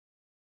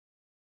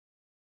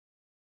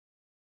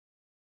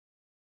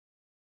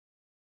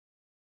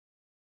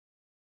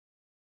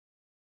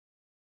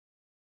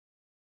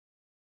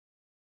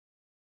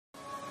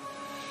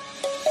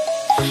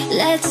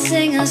Let's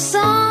sing a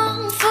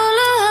song full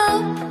of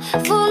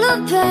hope, full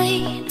of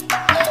pain.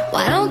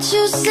 Why don't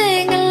you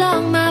sing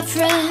along, my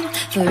friend?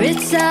 For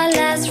it's our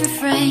last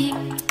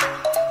refrain.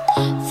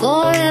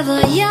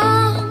 Forever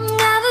young,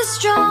 ever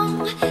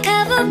strong,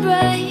 ever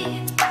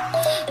brave.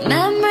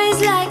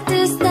 Memories like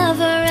this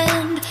never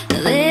end,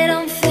 they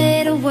don't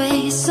fade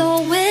away.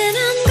 So when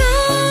I'm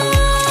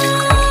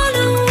gone,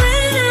 oh,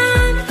 when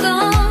I'm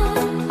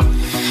gone,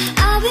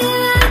 I'll be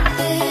right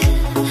there,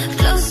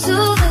 close to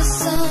the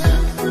sun.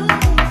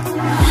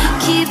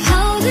 Keep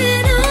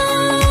holding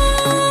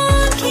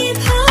on, keep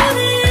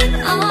holding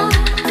on,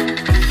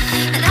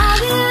 and I'll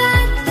be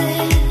right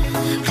there,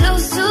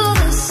 close to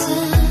the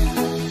sun,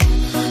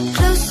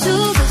 close to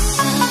the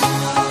sun.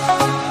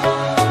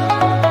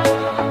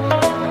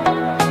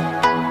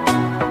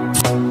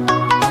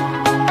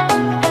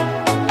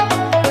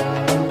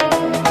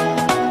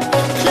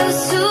 Close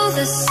to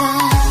the sun.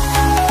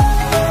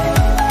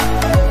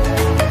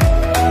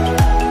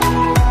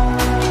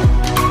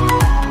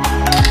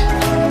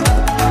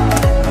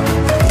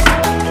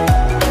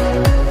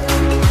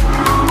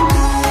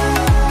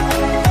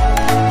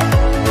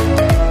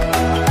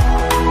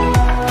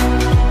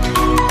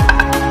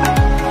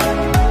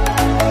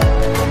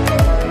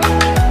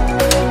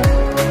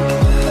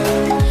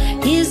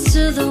 Here's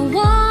to the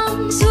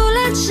ones who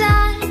let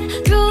shine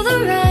through the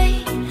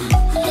rain,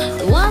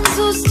 the ones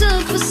who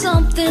stood for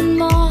something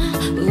more.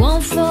 We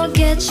won't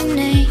forget your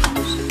name.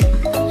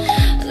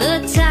 The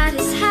tide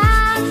is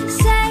high,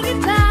 say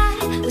goodbye,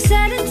 we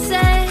set it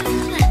sail,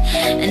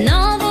 and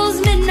all those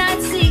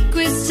midnight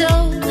secrets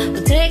told,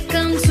 we'll take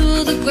them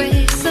to the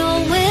grave. So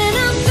when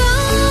I'm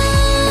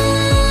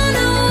gone,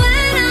 oh,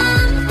 when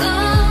I'm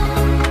gone,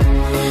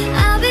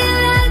 I'll be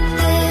right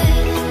there,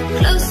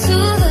 close to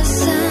the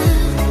sun.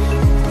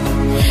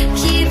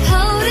 Keep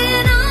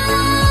holding on,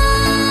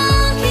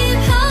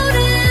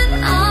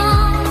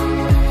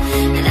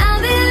 and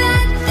I'll be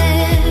right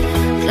there,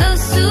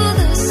 close to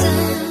the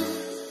sun,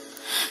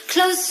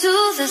 close to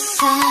the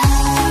sun.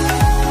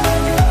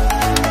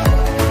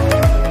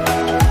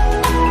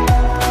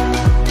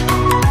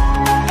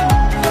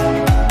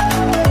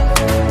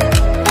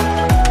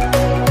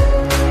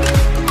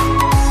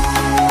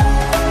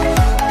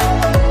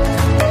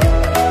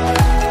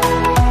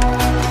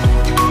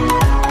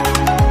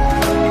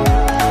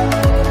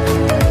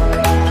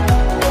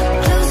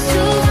 Close to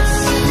the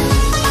sun.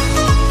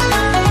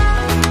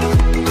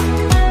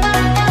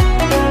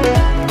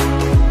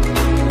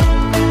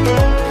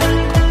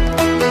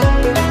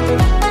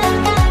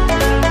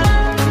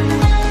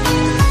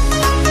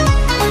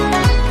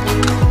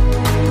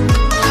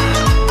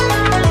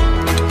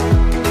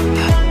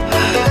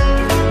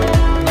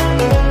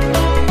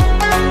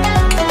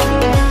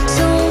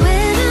 So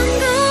when I'm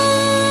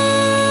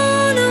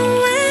gone, oh,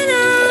 when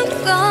I'm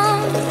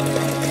gone,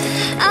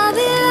 I'll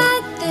be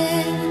right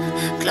there,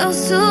 close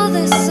to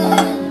the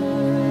sun.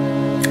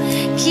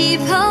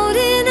 Keep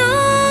holding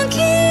on,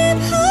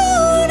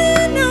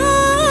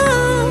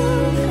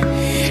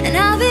 and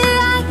I'll be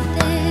right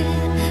there,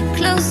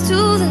 close to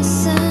the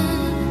sun,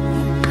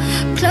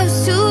 close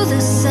to the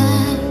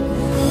sun.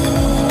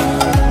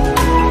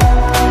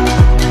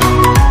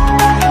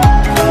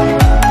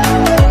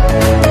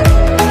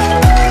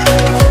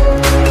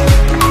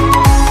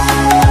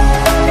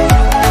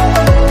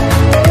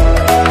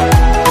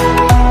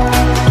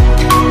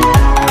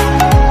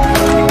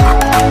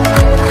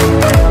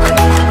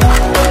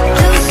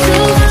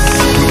 Close to the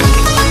sun.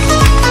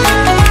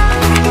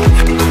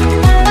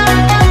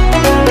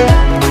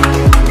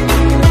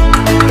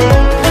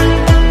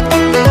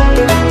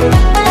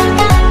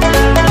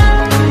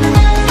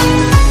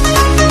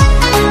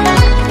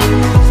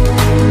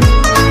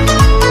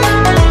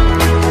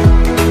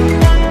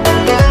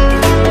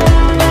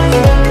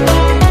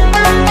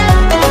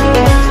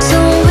 So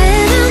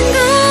when I'm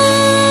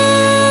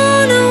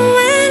gone, oh,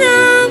 when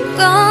I'm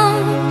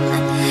gone,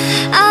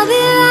 I'll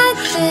be right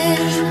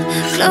there,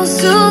 close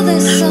to the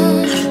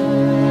sun.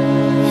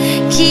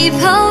 Keep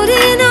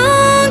holding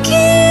on,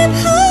 keep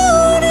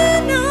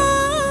holding on.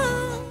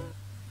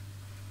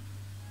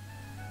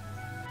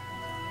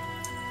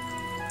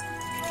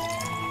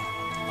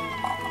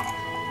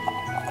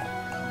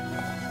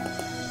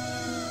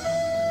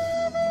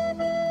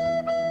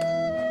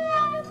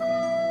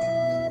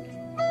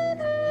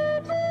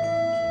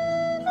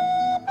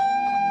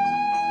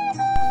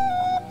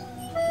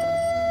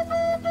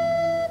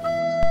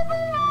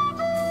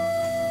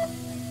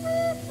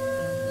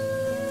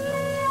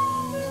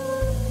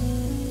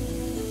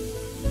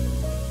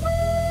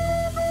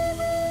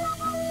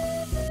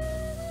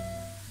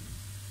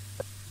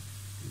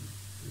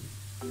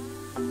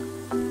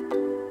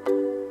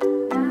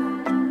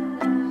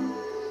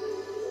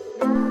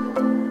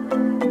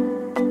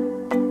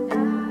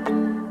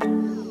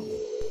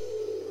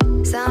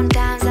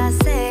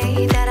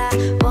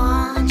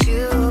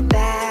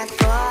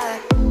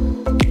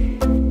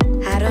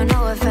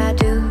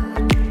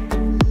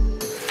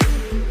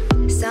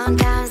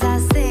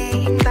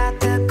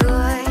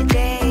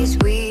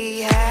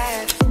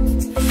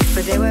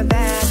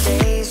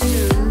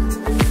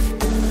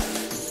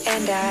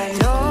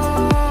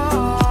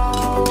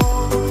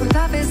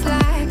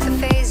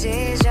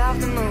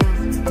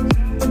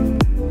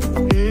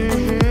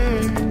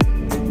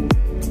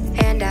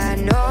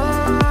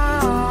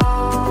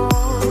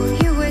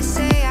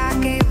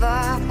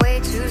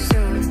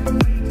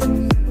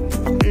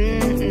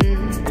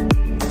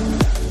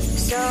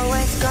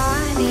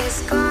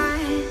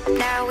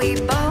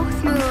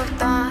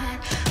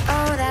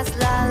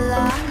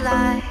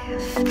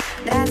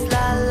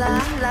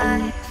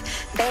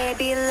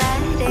 be,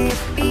 let it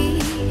be.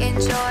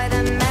 Enjoy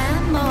the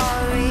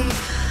memory.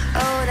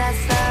 Oh,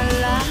 that's la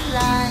la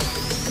la.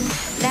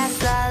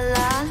 That's la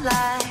la la.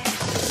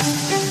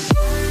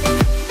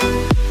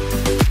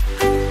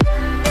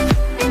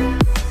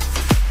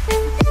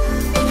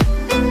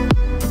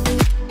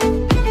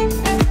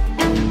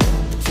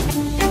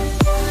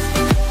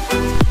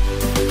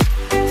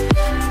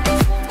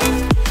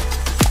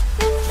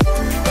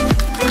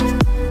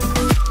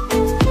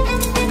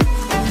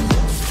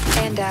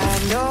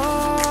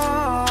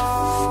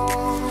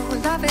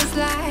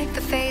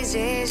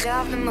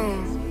 Of the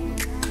moon.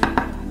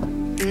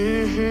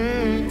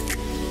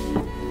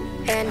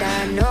 And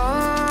I know